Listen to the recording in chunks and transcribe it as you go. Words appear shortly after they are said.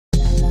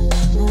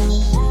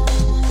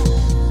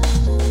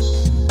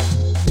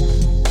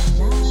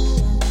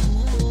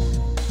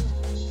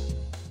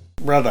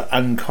rather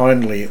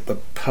unkindly at the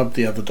pub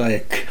the other day,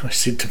 a guy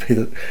said to me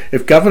that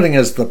if governing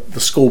is the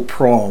school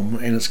prom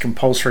and it's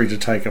compulsory to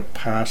take a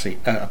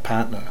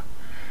partner,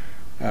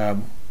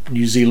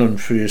 New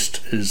Zealand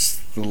First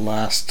is the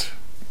last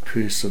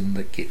person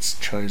that gets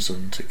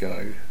chosen to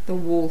go. The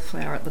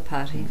wallflower at the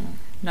party.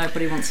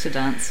 Nobody wants to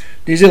dance.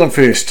 New Zealand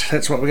First,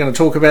 that's what we're going to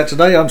talk about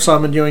today. I'm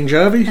Simon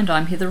Ewing-Jarvie. And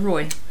I'm Heather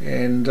Roy.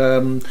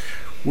 And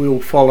we'll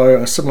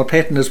follow a similar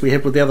pattern as we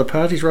have with the other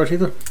parties, right,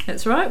 Heather?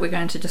 That's right. We're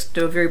going to just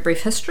do a very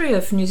brief history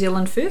of New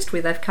Zealand First,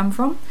 where they've come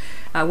from,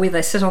 where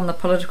they sit on the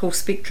political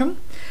spectrum,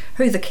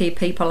 who the key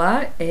people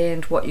are,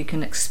 and what you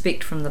can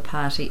expect from the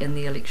party in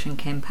the election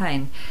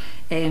campaign.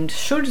 And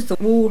should the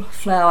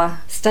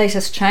wallflower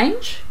status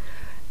change,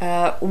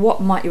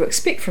 what might you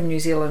expect from New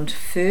Zealand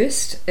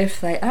First if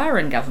they are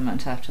in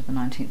government after the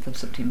 19th of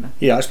September?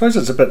 Yeah, I suppose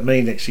it's a bit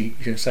mean actually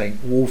saying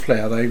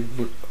wallflower.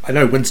 I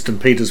know Winston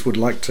Peters would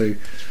like to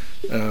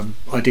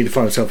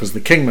identify himself as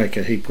the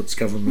kingmaker. He puts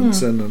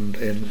governments in and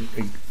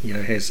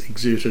has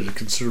exerted a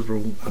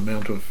considerable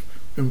amount of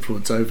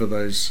influence over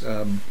those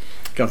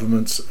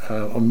governments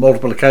on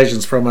multiple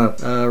occasions from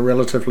a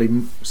relatively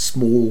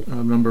small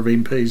number of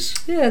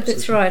MPs. Yeah,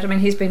 that's right. I mean,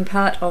 he's been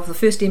part of the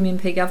first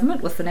MMP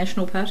government with the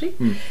National Party,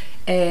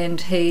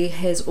 and he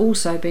has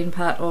also been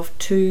part of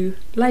 2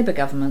 Labour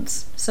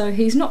governments. So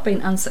he's not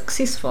been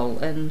unsuccessful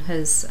in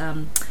his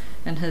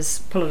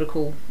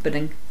political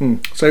bidding.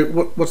 So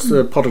what's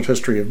the potted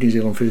history of New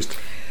Zealand First?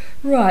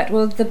 Right,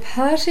 well, the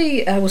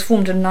party was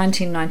formed in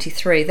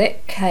 1993.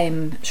 That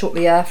came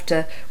shortly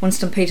after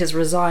Winston Peters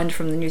resigned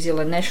from the New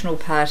Zealand National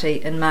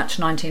Party in March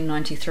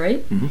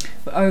 1993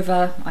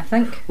 over, I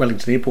think,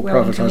 Wellington Airport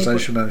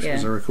privatisation,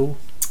 as I recall.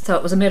 So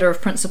it was a matter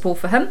of principle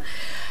for him.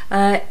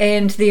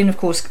 And then, of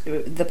course,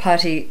 the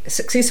party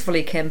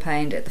successfully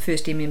campaigned at the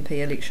first MMP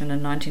election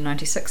in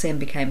 1996 and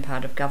became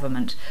part of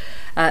government.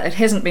 It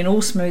hasn't been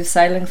all smooth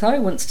sailing,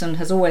 though. Winston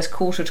has always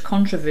courted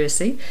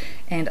controversy,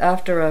 and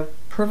after a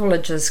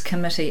Privileges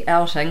Committee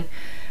outing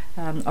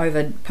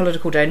over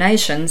political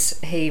donations,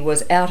 he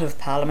was out of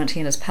Parliament.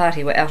 He and his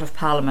party were out of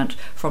Parliament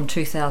from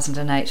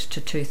 2008 to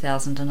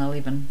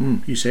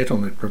 2011. You sat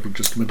on that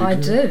Privileges Committee, I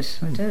did,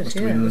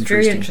 yeah. It was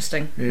very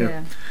interesting.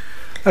 Yeah.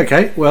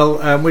 Okay, well,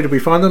 where do we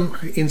find them?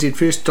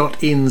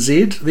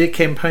 nzfirst.nz. Their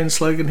campaign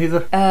slogan,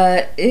 Heather?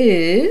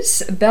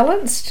 Is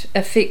balanced,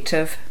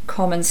 effective,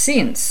 common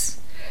sense.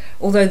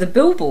 Although the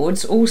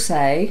billboards all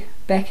say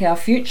back our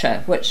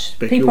future, which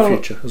back your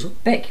future, is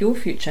it? Back your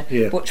future,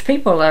 yeah. Which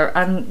people are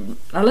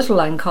a little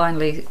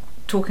unkindly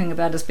talking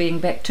about as being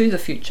back to the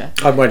future.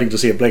 I'm waiting to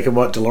see a black and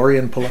white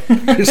DeLorean pull up.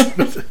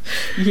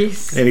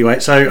 Yes. Anyway,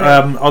 so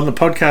on the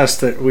podcast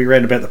that we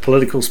ran about the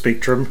political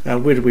spectrum,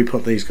 where did we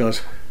put these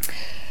guys?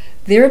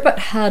 They're a bit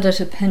harder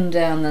to pin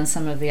down than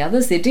some of the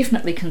others. They're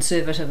definitely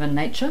conservative in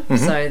nature,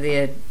 so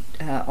they're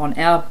on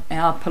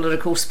our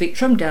political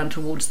spectrum down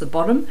towards the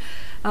bottom.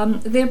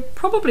 They're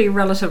probably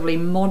relatively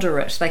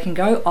moderate. They can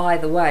go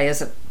either way,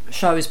 as it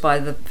shows by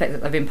the fact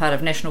that they've been part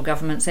of national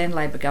governments and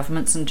Labour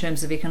governments in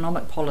terms of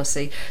economic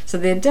policy. So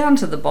they're down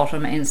to the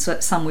bottom and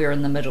somewhere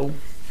in the middle.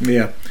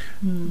 Yeah,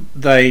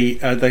 they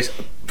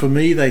for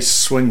me they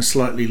swing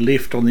slightly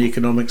left on the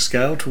economic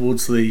scale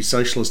towards the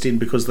socialist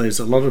end, because there's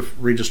a lot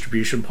of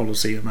redistribution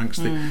policy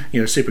amongst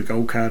the Super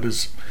Gold Card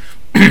is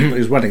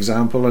one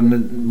example, and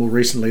then more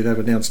recently they've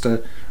announced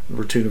a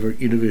return of a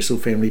universal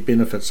family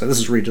benefit. So this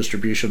is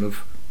redistribution of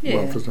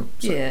wealth, isn't it?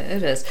 So. Yeah,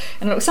 it is.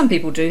 And look, some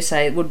people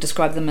would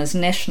describe them as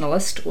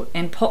nationalist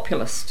and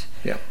populist.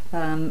 Yeah.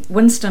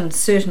 Winston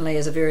certainly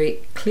is a very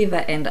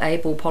clever and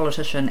able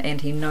politician, and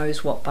he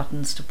knows what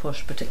buttons to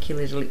push,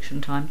 particularly at election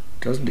time.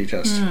 Doesn't he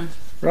just?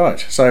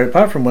 Right, so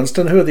apart from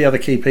Winston, who are the other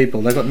key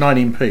people? They've got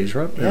 9 MPs,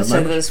 right? Yeah,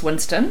 so there's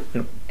Winston,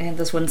 and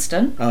there's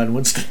Winston. Oh, and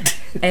Winston.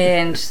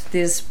 And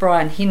there's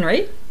Brian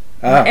Henry,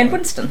 and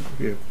Winston.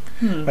 Yeah.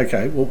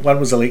 Okay, well, one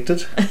was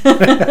elected.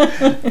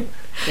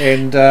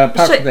 And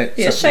apart from that...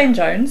 Yeah, Shane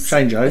Jones.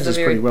 Shane Jones is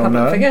pretty well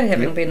known. Figure,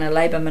 having been a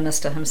Labour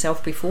minister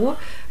himself before.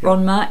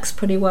 Ron Marks,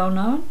 pretty well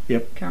known.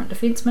 Current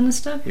Defence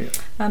Minister.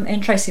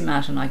 And Tracy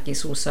Martin, I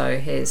guess, also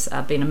has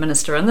been a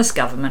minister in this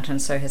government,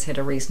 and so has had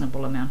a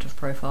reasonable amount of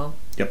profile.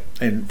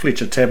 And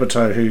Fletcher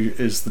Tabato, who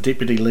is the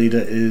deputy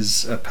leader,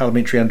 is a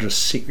parliamentary under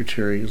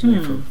secretary, isn't he,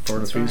 for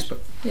Foreign Affairs? Right.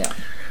 But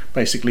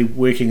basically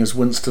working as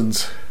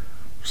Winston's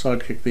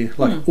sidekick there,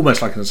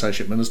 almost like an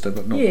associate minister,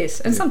 but not.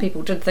 Yes, and some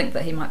people did think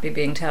that he might be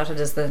being touted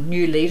as the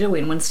new leader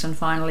when Winston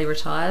finally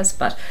retires,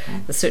 but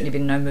there's certainly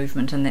been no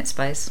movement in that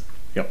space.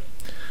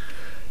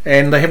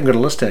 And they haven't got a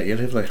list out yet,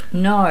 have they?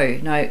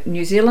 No.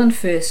 New Zealand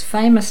First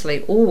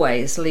famously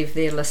always leave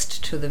their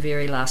list to the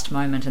very last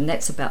moment, and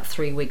that's about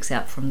 3 weeks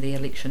out from the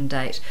election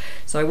date.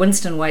 So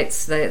Winston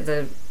waits.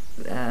 The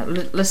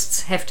party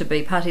lists have to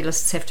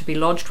be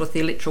lodged with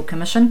the Electoral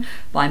Commission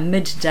by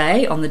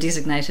midday on the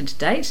designated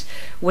date.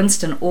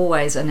 Winston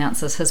always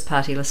announces his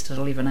party list at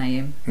 11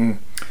 a.m.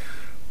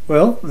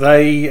 Well,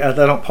 they're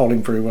not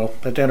polling very well.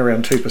 They're down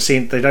around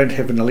 2%. They don't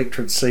have an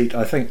electorate seat.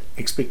 I think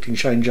expecting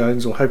Shane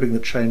Jones, or hoping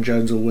that Shane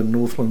Jones will win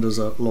Northland, is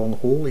a long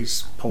haul.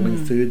 He's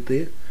polling third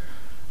there.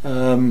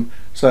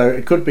 So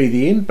it could be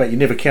the end, but you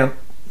never count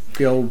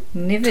the old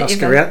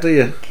Tusker out, do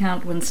you?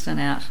 Count Winston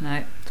out,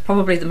 no. It's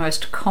probably the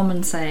most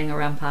common saying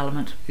around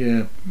Parliament.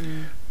 Yeah.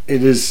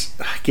 It is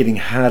getting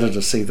harder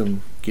to see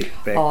them get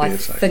back there. I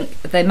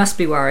think they must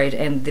be worried,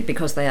 and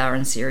because they are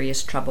in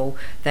serious trouble.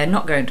 They're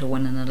not going to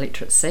win an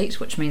electorate seat,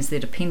 which means they're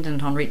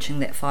dependent on reaching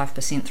that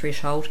 5%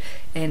 threshold,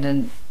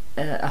 and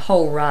a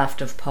whole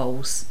raft of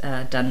polls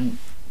done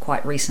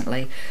quite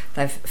recently,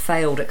 they've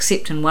failed,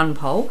 except in one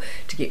poll,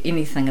 to get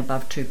anything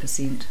above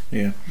 2%.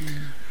 Yeah.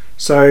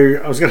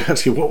 So I was going to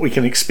ask you what we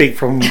can expect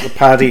from the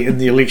party in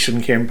the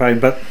election campaign,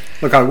 but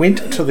look, I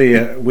went to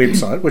their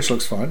website, which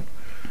looks fine,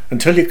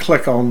 until you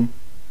click on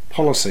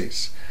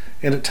policies,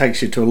 and it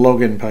takes you to a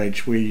login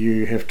page where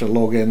you have to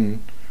log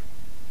in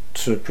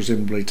to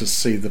presumably to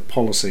see the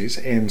policies,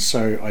 and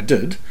so I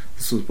did.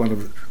 This was one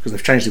of, because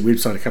they've changed their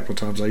website a couple of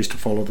times, I used to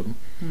follow them.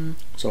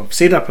 So I've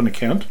set up an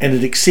account, and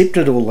it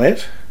accepted all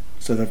that,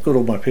 so they've got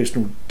all my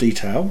personal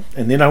detail,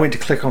 and then I went to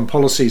click on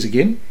policies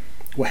again,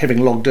 having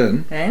logged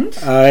in, and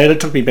it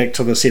took me back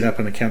to the set up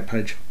an account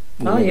page.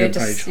 Oh, you had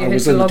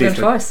to log in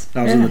twice.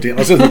 I was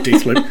in the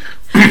death loop.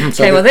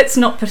 Okay, well, that's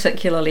not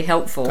particularly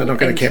helpful. They're not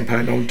going to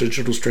campaign on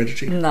digital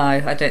strategy. No,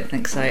 I don't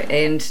think so.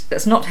 And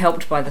it's not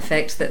helped by the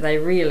fact that they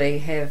really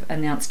have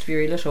announced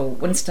very little.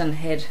 Winston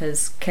had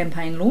his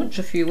campaign launch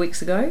a few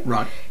weeks ago.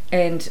 Right.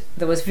 And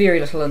there was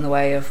very little in the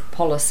way of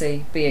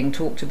policy being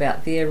talked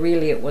about there.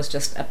 Really, it was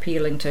just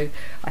appealing to,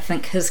 I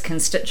think, his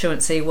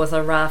constituency with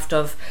a raft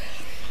of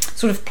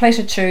sort of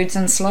platitudes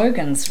and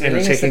slogans, really,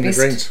 and attacking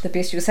the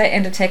best you would say,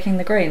 and attacking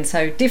the Greens.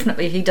 So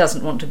definitely he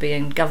doesn't want to be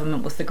in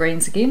government with the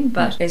Greens again,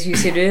 but as you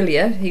said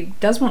earlier, he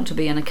does want to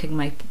be in a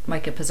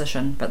kingmaker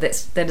position, but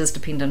that is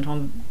dependent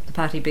on the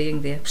party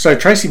being there. So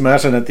Tracy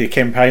Martin at their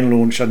campaign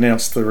launch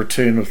announced the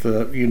return of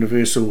the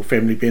universal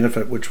family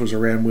benefit, which was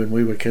around when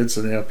we were kids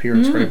and our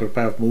parents were able to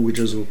pay off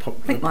mortgages. I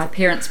think my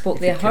parents bought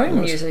their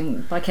home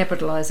by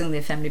capitalising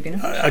their family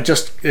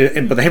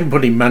benefit. But they haven't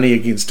put any money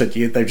against it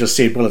yet. They've just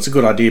said, well, it's a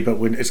good idea,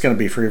 but it's going to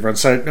be for everyone.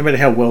 So no matter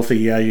how wealthy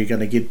you are, you're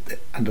going to get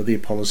under their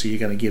policy. You're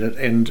going to get it,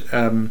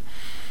 and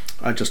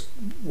I just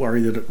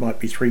worry that it might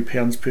be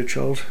 £3 per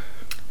child.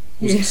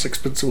 Was it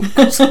sixpence or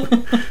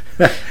something?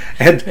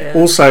 And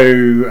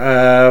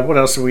also, what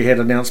else have we had?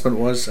 Announcement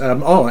was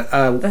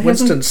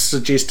Winston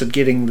suggested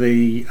getting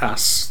the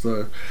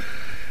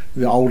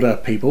older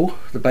people,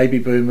 the baby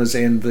boomers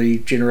and the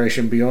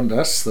generation beyond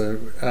us,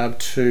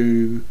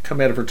 to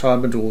come out of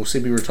retirement or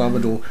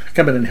semi-retirement or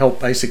come in and help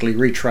basically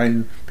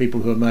retrain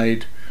people who are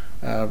made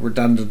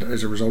redundant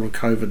as a result of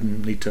COVID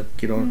and need to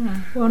get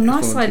on. Well,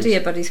 nice idea,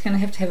 but he's going to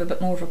have a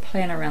bit more of a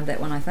plan around that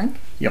one, I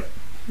think. Yep.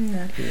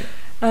 Yeah.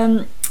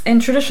 And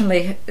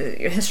traditionally,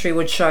 history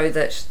would show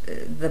that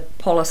the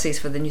policies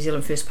for the New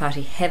Zealand First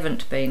Party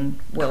haven't been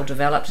well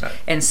developed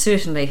and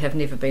certainly have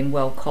never been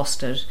well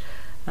costed.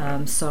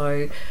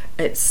 So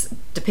it's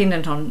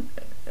dependent on,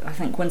 I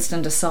think,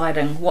 Winston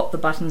deciding what the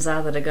buttons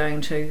are that are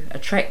going to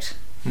attract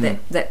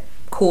that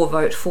core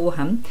vote for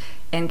him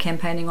and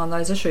campaigning on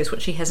those issues,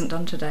 which he hasn't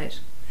done to date.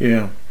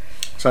 Yeah.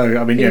 So,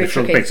 I mean, if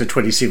you look back to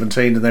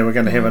 2017 and they were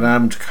going to have an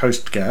armed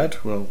Coast Guard,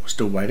 well, we're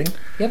still waiting.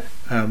 Yep.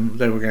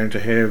 They were going to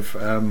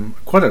have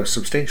quite a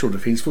substantial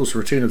defence force, a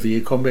return of the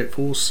air combat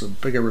force, a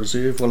bigger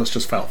reserve. Well, it's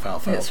just fail.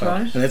 That's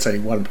right. And that's only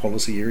one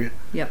policy area.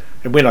 Yep.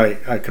 And when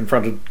I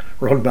confronted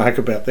Ron Mark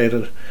about that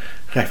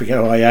at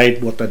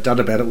IA'd, what they'd done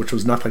about it, which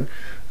was nothing,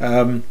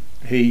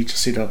 he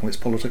just said, it's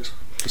politics.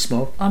 Just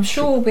smile. I'm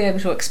sure we'll be able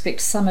to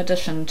expect some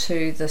addition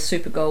to the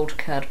Super Gold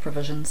card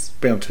provisions.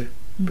 Bound to,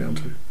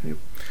 yep.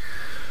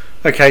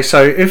 Okay,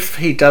 so if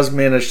he does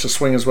manage to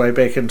swing his way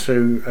back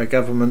into a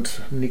government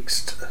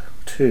next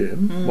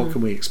term, what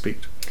can we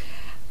expect?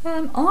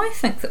 I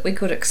think that we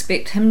could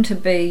expect him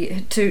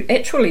to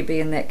actually be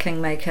in that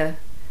kingmaker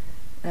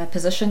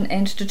position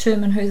and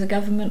determine who the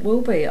government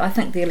will be. I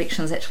think the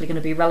election is actually going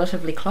to be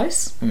relatively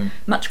close,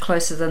 much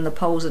closer than the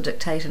polls are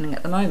dictating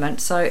at the moment.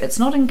 So it's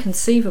not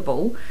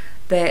inconceivable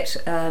that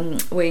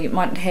we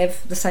might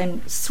have the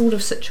same sort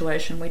of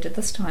situation we did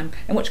this time,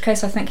 in which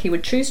case I think he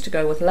would choose to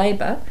go with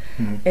Labour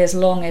as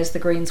long as the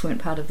Greens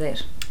weren't part of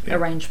that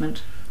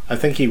arrangement. I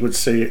think he would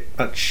see it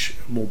much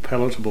more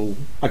palatable.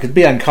 I could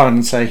be unkind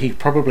and say he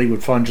probably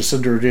would find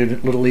Jacinda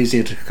Ardern a little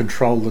easier to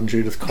control than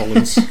Judith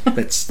Collins.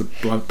 That's the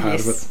blunt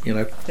part of it,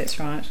 That's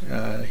right.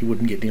 He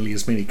wouldn't get nearly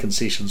as many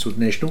concessions with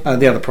National.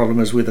 The other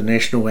problem is whether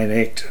National and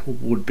ACT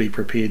would be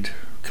prepared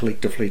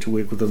collectively to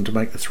work with them to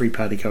make the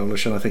three-party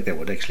coalition. I think that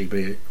would actually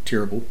be a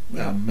terrible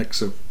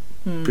mix of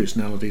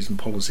personalities and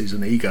policies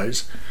and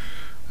egos.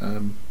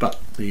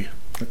 But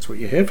that's what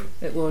you have.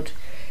 It would.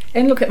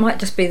 And look, it might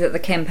just be that the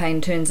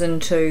campaign turns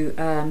into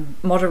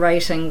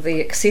moderating the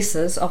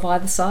excesses of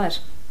either side,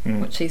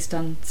 which he's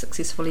done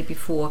successfully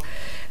before.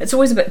 It's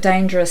always a bit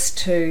dangerous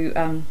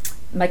to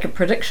make a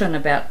prediction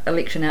about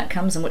election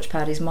outcomes and which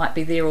parties might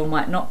be there or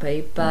might not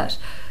be, but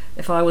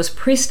if I was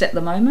pressed at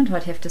the moment,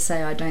 I'd have to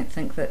say I don't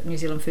think that New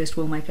Zealand First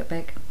will make it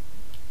back.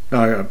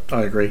 No,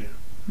 I agree.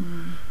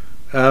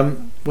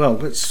 Well,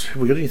 have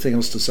we got anything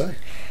else to say?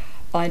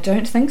 I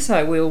don't think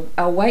so. We'll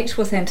await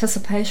with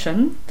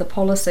anticipation the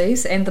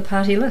policies and the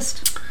party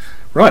list.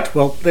 Right,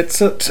 well,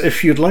 that's it.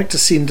 If you'd like to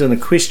send in a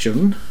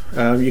question,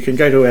 you can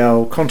go to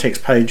our contacts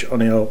page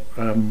on our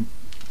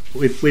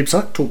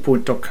website,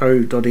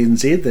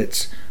 torquepoint.co.nz.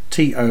 That's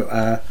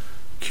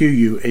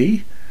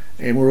TORQUE.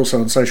 And we're also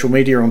on social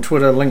media on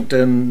Twitter,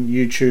 LinkedIn,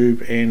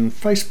 YouTube, and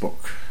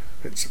Facebook.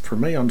 That's it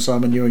from me. I'm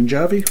Simon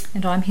Ewing-Jarvie.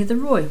 And I'm Heather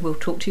Roy. We'll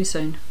talk to you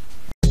soon.